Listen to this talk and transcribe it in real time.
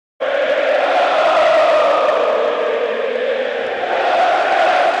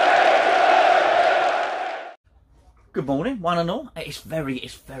Good morning, one and all. It's very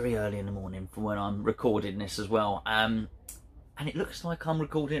early in the morning from when I'm recording this as well. And it looks like I'm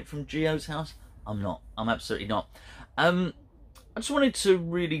recording it from Gio's house. I'm not. I'm absolutely not. I just wanted to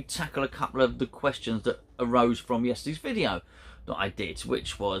really tackle a couple of the questions that arose from yesterday's video that I did,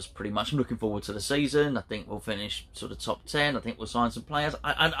 which was pretty much I'm looking forward to the season. I think we'll finish sort of top 10. I think we'll sign some players.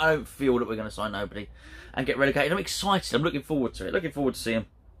 I don't feel that we're going to sign nobody and get relegated. I'm excited. I'm looking forward to it. Looking forward to seeing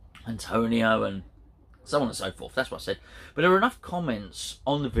Antonio and so on and so forth. That's what I said. But there were enough comments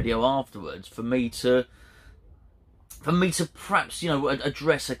on the video afterwards for me to perhaps, you know,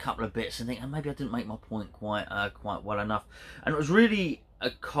 address a couple of bits and think, maybe I didn't make my point quite well enough. And it was really a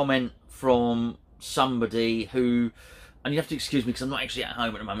comment from somebody who, and you have to excuse me because I'm not actually at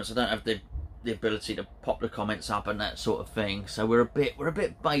home at the moment, so I don't have the ability to pop the comments up and that sort of thing. So we're a bit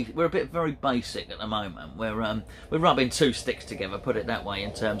very basic at the moment. We're rubbing two sticks together, put it that way,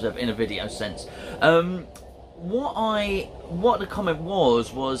 in terms of in a video sense. What the comment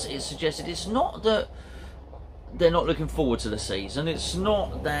was it suggested it's not that they're not looking forward to the season. It's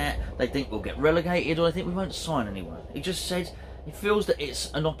not that they think we'll get relegated or they think we won't sign anyone. He just said he feels that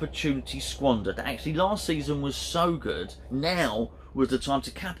it's an opportunity squandered. That actually last season was so good. Now was the time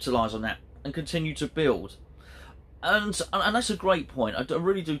to capitalise on that and continue to build. And that's a great point. I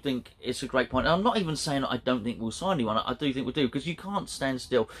really do think it's a great point. And I'm not even saying that I don't think we'll sign anyone. I do think we'll do, because you can't stand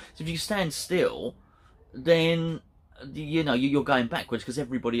still. So if you stand still, then you know you're going backwards because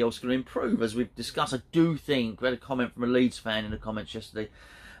everybody else can improve, as we've discussed. I do think we had a comment from a Leeds fan in the comments yesterday,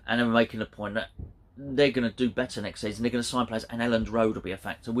 and they were making the point that they're going to do better next season. They're going to sign players, and Elland Road will be a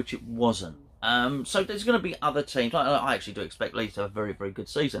factor, which it wasn't. So there's going to be other teams. I actually do expect Leeds to have a very, very good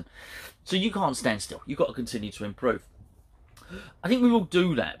season. So you can't stand still. You've got to continue to improve. I think we will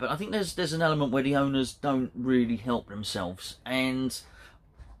do that, but I think there's an element where the owners don't really help themselves. And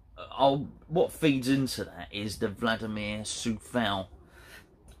what feeds into that is the Vladimir Coufal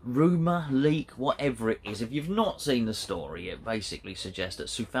rumour, leak, whatever it is. If you've not seen the story, it basically suggests that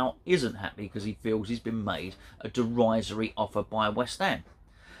Coufal isn't happy because he feels he's been made a derisory offer by West Ham.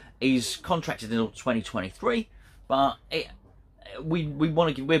 He's contracted until 2023, but we're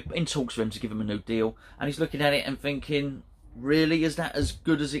in talks with him to give him a new deal, and he's looking at it and thinking, really, is that as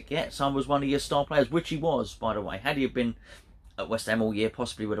good as it gets? I was one of your star players, which he was, by the way. Had he been at West Ham all year,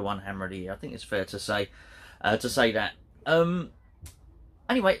 possibly would have won Hammer of the Year. I think it's fair to say that.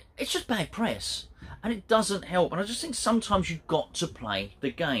 Anyway, it's just bad press, and it doesn't help. And I just think sometimes you've got to play the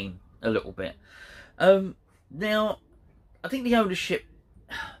game a little bit. Now, I think the ownership,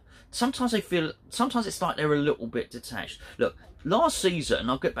 sometimes it's like they're a little bit detached. Look, last season,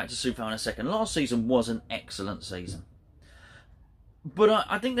 I'll get back to Coufal in a second, last season was an excellent season. But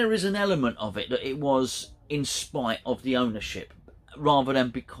I think there is an element of it that it was in spite of the ownership, rather than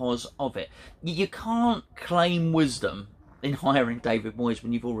because of it. You can't claim wisdom in hiring David Moyes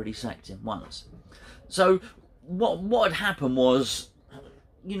when you've already sacked him once. So what had happened was,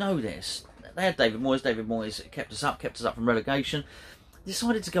 you know this, they had David Moyes kept us up from relegation.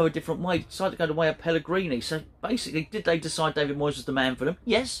 Decided to go a different way, decided to go the way of Pellegrini. So basically, did they decide David Moyes was the man for them?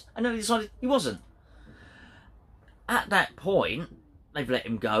 Yes. And then they decided he wasn't. At that point, they've let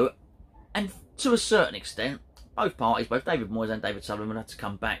him go. And to a certain extent, both parties, both David Moyes and David Sullivan, had to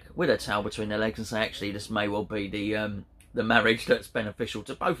come back with their tail between their legs and say, actually, this may well be the marriage that's beneficial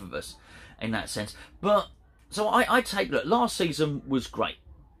to both of us in that sense. But, so I take, look, last season was great.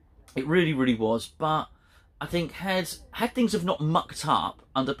 It really, really was. But I think had things have not mucked up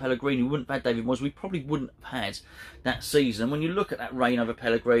under Pellegrini, we wouldn't have had David Moyes. We probably wouldn't have had that season. When you look at that reign over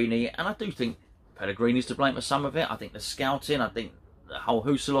Pellegrini, and I do think Pellegrini's to blame for some of it. I think the scouting, I think the whole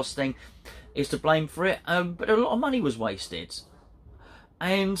Huselos thing is to blame for it. But a lot of money was wasted.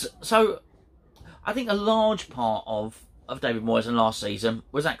 And so I think a large part of David Moyes in last season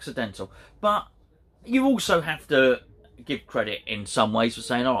was accidental. But you also have to give credit in some ways for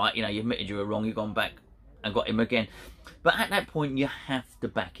saying, all right, you know, you admitted you were wrong, you've gone back and got him again. But at that point, you have to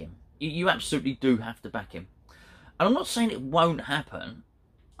back him. You absolutely do have to back him. And I'm not saying it won't happen.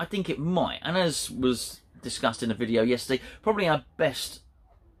 I think it might. And as was discussed in the video yesterday, probably our best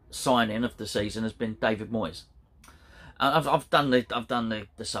signing of the season has been David Moyes. I've done the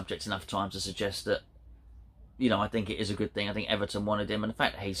subject enough times to suggest that, you know, I think it is a good thing. I think Everton wanted him, and the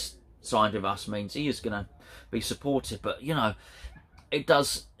fact that he's signed with us means he is going to be supported. But, you know, it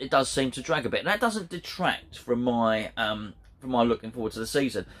does seem to drag a bit. And that doesn't detract from my looking forward to the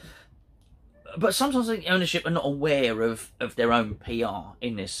season. But sometimes I think the ownership are not aware of their own PR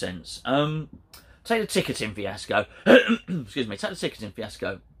in this sense. Take the ticketing fiasco. Excuse me. Take the ticketing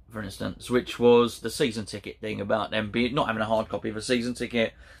fiasco, for instance, which was the season ticket thing about them not having a hard copy of a season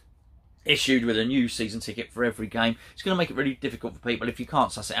ticket. issued with a new season ticket for every game. It's going to make it really difficult for people. If you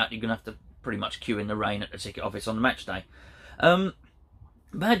can't suss it out, you're going to have to pretty much queue in the rain at the ticket office on the match day.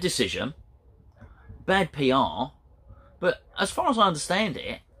 Bad decision, bad PR, but as far as I understand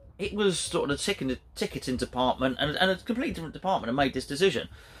it, it was sort of the ticketing department and a completely different department that made this decision.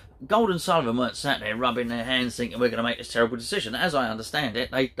 Gold and Sullivan weren't sat there rubbing their hands thinking we're going to make this terrible decision. As I understand it,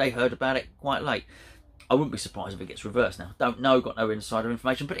 they heard about it quite late. I wouldn't be surprised if it gets reversed now. Don't know, got no insider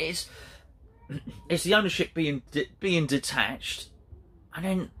information, but it's the ownership being detached, and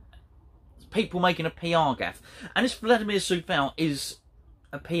then people making a PR gaffe. And this Vladimir Coufal is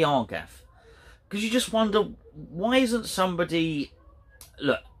a PR gaffe, because you just wonder, why isn't somebody...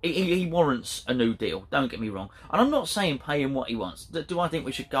 Look, he warrants a new deal, don't get me wrong. And I'm not saying pay him what he wants. Do I think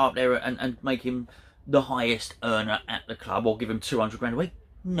we should go up there and make him the highest earner at the club, or give him 200 grand a week?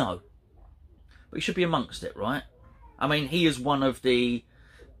 No. But he should be amongst it, right? I mean, he is one of the...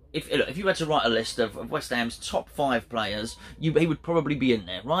 If you had to write a list of West Ham's top 5 players, he would probably be in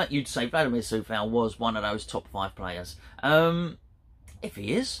there, right? You'd say Vladimir Coufal was one of those top 5 players. If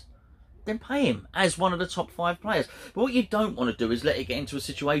he is, then pay him as one of the top 5 players. But what you don't want to do is let it get into a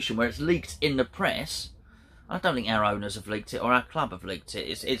situation where it's leaked in the press. I don't think our owners have leaked it, or our club have leaked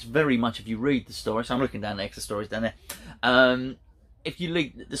it. It's very much, if you read the story, so I'm looking down there, because the story's down there. If you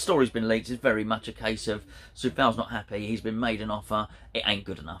leak, the story's been leaked, it's very much a case of Coufal's not happy, he's been made an offer, it ain't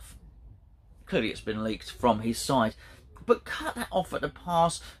good enough. Clearly it's been leaked from his side. But cut that off at the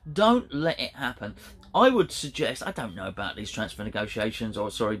pass, don't let it happen. I would suggest, I don't know about these transfer negotiations,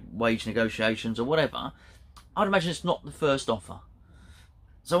 or sorry, wage negotiations or whatever, I'd imagine it's not the first offer.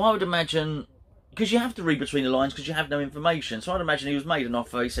 So I would imagine, because you have to read between the lines because you have no information, so I'd imagine he was made an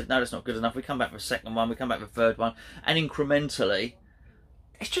offer, he said no, that's not good enough, we come back for a second one, we come back for a third one, and incrementally,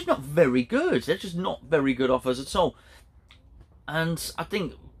 it's just not very good. They're just not very good offers at all. And I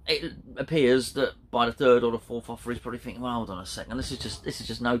think it appears that by the third or the fourth offer, he's probably thinking, well, hold on a second, this is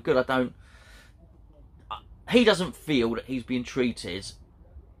just no good. He doesn't feel that he's being treated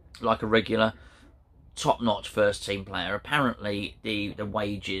like a regular top-notch first-team player. Apparently, the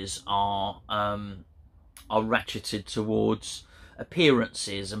wages are ratcheted towards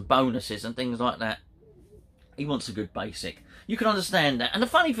appearances and bonuses and things like that. He wants a good basic. You can understand that. And the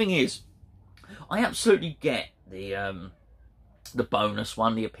funny thing is, I absolutely get the bonus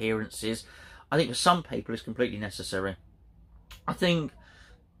one, the appearances. I think for some people it's completely necessary. I think,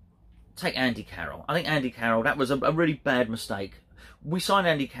 take Andy Carroll. I think Andy Carroll, that was a really bad mistake. We signed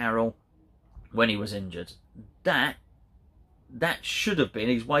Andy Carroll when he was injured. That should have been,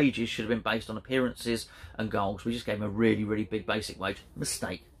 his wages should have been based on appearances and goals. We just gave him a really, really big basic wage.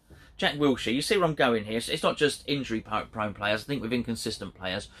 Mistake. Jack Wilshere, you see where I'm going here. It's not just injury-prone players. I think with inconsistent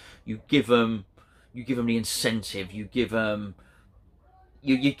players, you give them the incentive. You give them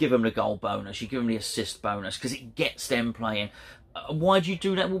the goal bonus. You give them the assist bonus because it gets them playing. Why do you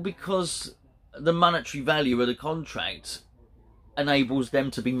do that? Well, because the monetary value of the contract enables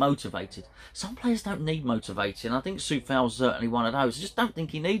them to be motivated. Some players don't need motivating. I think Coufal's certainly one of those. I just don't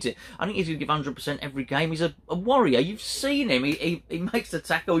think he needs it. I think he's going to give 100% every game. He's a warrior. You've seen him. He makes the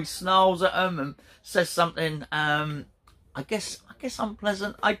tackle. He snarls at them and says something. I guess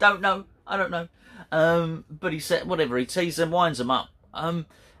unpleasant. I don't know. But he said whatever. He teases them, winds them up.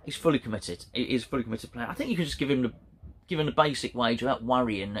 He's fully committed. He's a fully committed player. I think you can just give him the basic wage without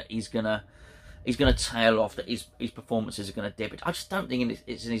worrying that he's gonna tail off, that his performances are gonna dip. I just don't think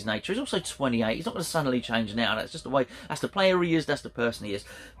it's in his nature. He's also 28. He's not gonna suddenly change now. That's just the way. That's the player he is. That's the person he is.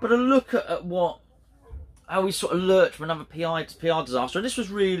 But a look at how he sort of lurched from another PR disaster, and this was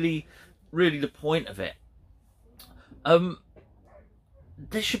really, really the point of it.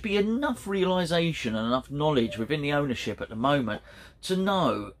 There should be enough realisation and enough knowledge within the ownership at the moment to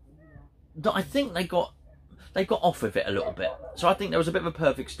know that I think they got off with it a little bit. So I think there was a bit of a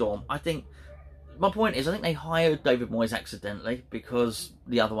perfect storm. I think my point is, I think they hired David Moyes accidentally because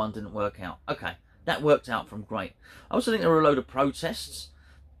the other one didn't work out. Okay, that worked out from great. I also think there were a load of protests,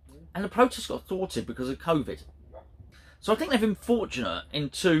 and the protests got thwarted because of COVID. So I think they've been fortunate in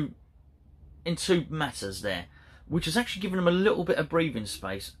two matters there, which has actually given them a little bit of breathing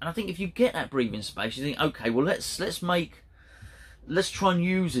space. And I think if you get that breathing space, you think, okay, well let's try and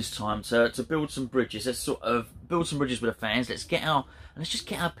use this time to build some bridges. Let's sort of build some bridges with the fans. Let's just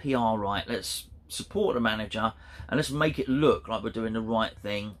get our PR right. Let's support the manager and let's make it look like we're doing the right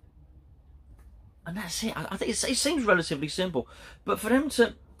thing. And that's it. I think it seems relatively simple, but for them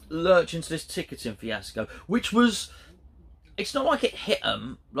to lurch into this ticketing fiasco, which was, it's not like it hit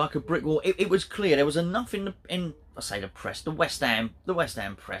them like a brick wall. It was clear there was enough in I say the press, the West Ham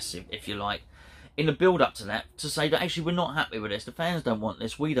press, if you like. in the build-up to that, to say that actually we're not happy with this, the fans don't want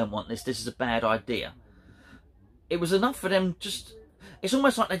this, we don't want this, this is a bad idea. It was enough for them just... It's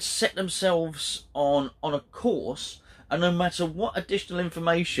almost like they'd set themselves on a course, and no matter what additional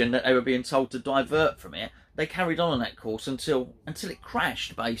information that they were being told to divert from it, they carried on that course until it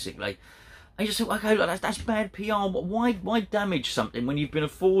crashed, basically. And you just think, okay, look, that's bad PR. Why damage something when you've been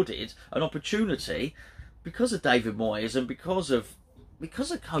afforded an opportunity because of David Moyes and because of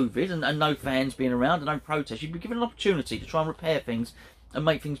COVID and no fans being around and no protests? You'd be given an opportunity to try and repair things and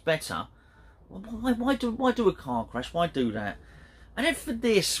make things better. Why do a car crash? Why do that? And then for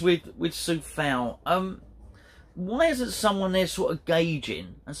this with Coufal, why isn't someone there sort of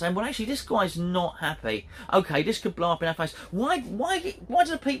gauging and saying, well, actually, this guy's not happy. Okay, this could blow up in our face. Why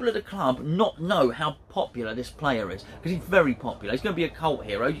do the people at the club not know how popular this player is? Because he's very popular. He's going to be a cult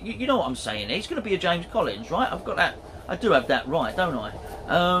hero. You know what I'm saying here. He's going to be a James Collins, right? I've got that. I do have that right, don't I?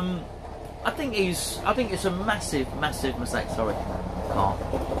 I think it's a massive mistake. Sorry, car.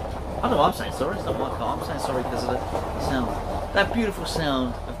 I don't know why I'm saying sorry. It's not my car. I'm saying sorry because of the sound. That beautiful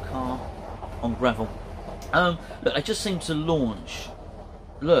sound of car on gravel. Look, they just seem to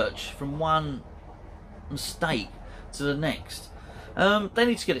lurch from one mistake to the next. They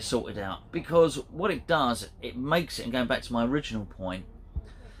need to get it sorted out, because what it does, it makes it, and going back to my original point,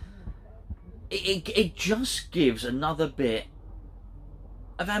 it just gives another bit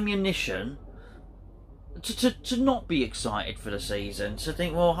of ammunition to not be excited for the season, to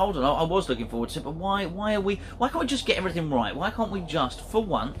think, well, hold on, I was looking forward to it, but why can't we just get everything right? Why can't we just, for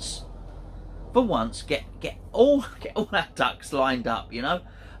once, get all our ducks lined up, you know?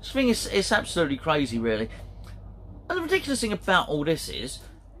 I just think it's absolutely crazy, really. And the ridiculous thing about all this is,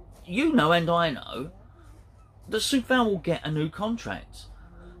 you know and I know, that Coufal will get a new contract.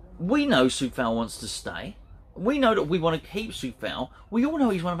 We know Coufal wants to stay. We know that we want to keep Coufal. We all know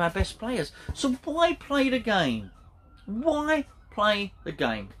he's one of our best players. So why play the game? Why play the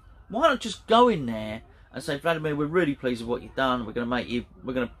game? Why not just go in there and say, Vladimir, we're really pleased with what you've done. We're going to make you,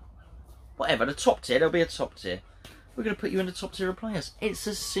 whatever, the top tier, there'll be a top tier. We're going to put you in the top tier of players. It's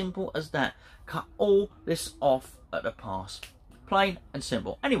as simple as that. Cut all this off at the pass. Plain and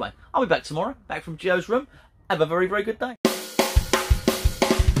simple. Anyway, I'll be back tomorrow, back from Gio's room. Have a very, very good day.